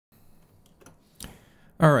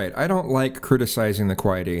Alright, I don't like criticizing the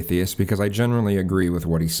quiet atheist because I generally agree with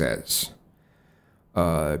what he says.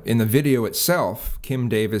 In the video itself, Kim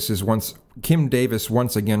Davis once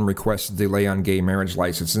again requests delay on gay marriage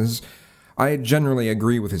licenses. I generally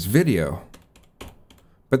agree with his video.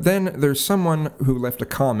 But then there's someone who left a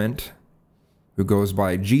comment who goes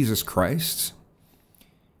by Jesus Christ,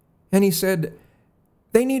 and he said,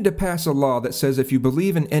 they need to pass a law that says if you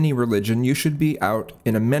believe in any religion, you should be out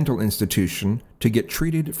in a mental institution to get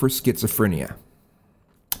treated for schizophrenia.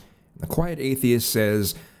 The quiet atheist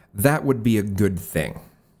says that would be a good thing.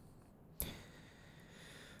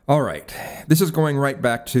 All right, this is going right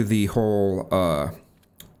back to the whole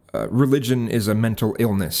religion is a mental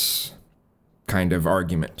illness kind of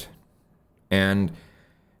argument. And,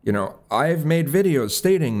 you know, I've made videos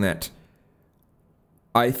stating that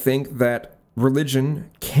I think that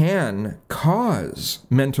religion can cause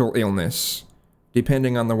mental illness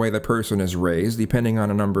depending on the way the person is raised, depending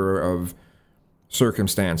on a number of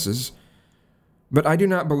circumstances. But I do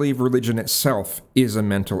not believe religion itself is a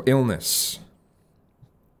mental illness.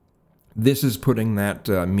 This is putting that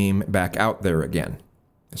meme back out there again,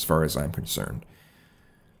 as far as I'm concerned.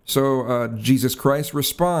 So Jesus Christ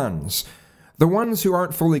responds, the ones who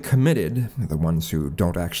aren't fully committed, the ones who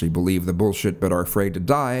don't actually believe the bullshit but are afraid to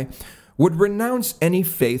die, would renounce any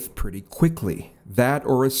faith pretty quickly. That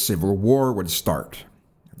or a civil war would start.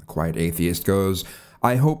 The quiet atheist goes,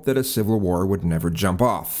 I hope that a civil war would never jump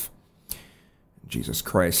off. Jesus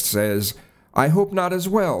Christ says, I hope not as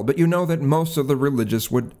well, but you know that most of the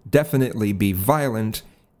religious would definitely be violent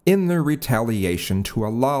in their retaliation to a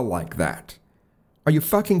law like that. Are you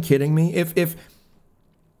fucking kidding me? If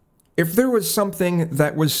there was something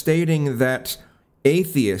that was stating that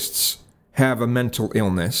atheists have a mental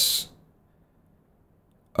illness,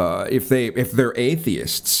 if they're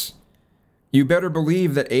atheists, you better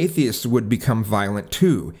believe that atheists would become violent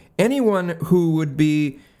too. Anyone who would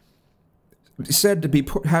be said to be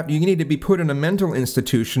you need to be put in a mental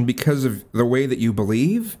institution because of the way that you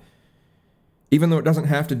believe, even though it doesn't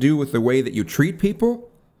have to do with the way that you treat people.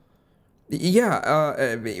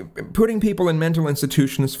 Yeah, putting people in mental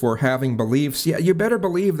institutions for having beliefs, yeah, you better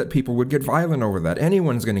believe that people would get violent over that.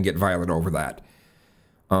 Anyone's going to get violent over that.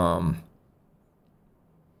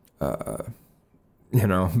 You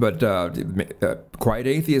know, but quiet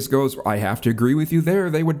atheist goes, I have to agree with you there.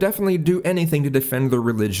 They would definitely do anything to defend their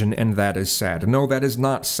religion, and that is sad. No, that is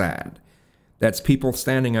not sad. That's people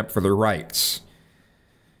standing up for their rights.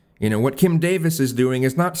 You know, what Kim Davis is doing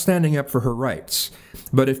is not standing up for her rights.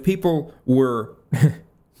 But if people were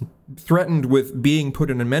threatened with being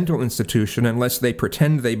put in a mental institution unless they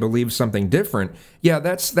pretend they believe something different, yeah,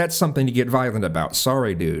 that's something to get violent about.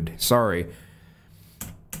 Sorry, dude. Sorry.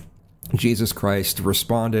 Jesus Christ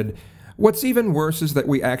responded, what's even worse is that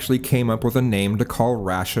we actually came up with a name to call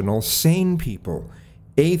rational, sane people.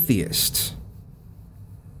 Atheists.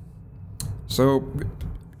 So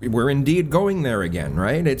we're indeed going there again,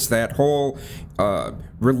 right? It's that whole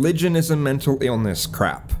religion is a mental illness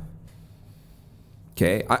crap.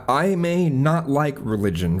 Okay, I may not like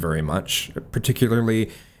religion very much,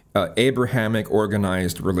 particularly Abrahamic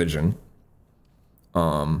organized religion.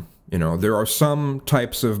 You know, there are some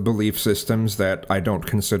types of belief systems that I don't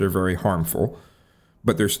consider very harmful,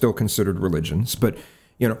 but they're still considered religions. But,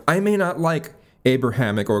 you know, I may not like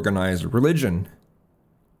Abrahamic organized religion,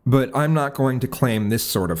 but I'm not going to claim this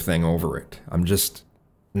sort of thing over it. I'm just,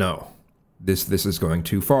 no. This is going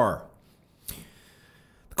too far.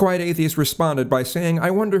 The quiet atheist responded by saying,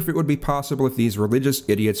 I wonder if it would be possible if these religious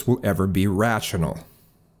idiots will ever be rational.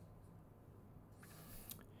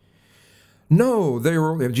 No,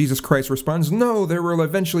 Jesus Christ responds, no, there will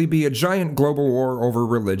eventually be a giant global war over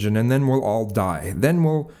religion, and then we'll all die. Then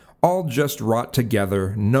we'll all just rot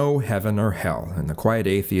together, no heaven or hell. And the quiet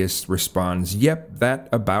atheist responds, yep, that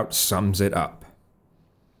about sums it up.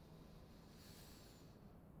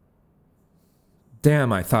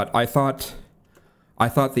 Damn, I thought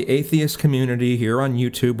the atheist community here on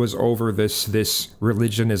YouTube was over this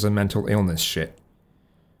religion is a mental illness shit.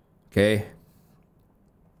 Okay?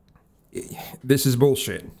 This is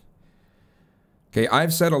bullshit. Okay,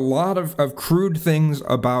 I've said a lot of crude things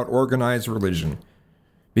about organized religion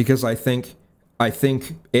because I think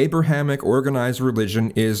Abrahamic organized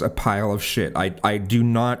religion is a pile of shit. I do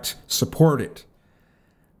not support it.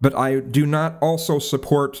 But I do not also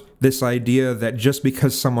support this idea that just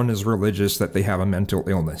because someone is religious that they have a mental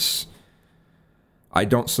illness. I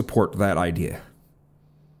don't support that idea.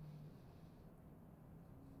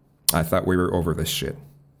 I thought we were over this shit.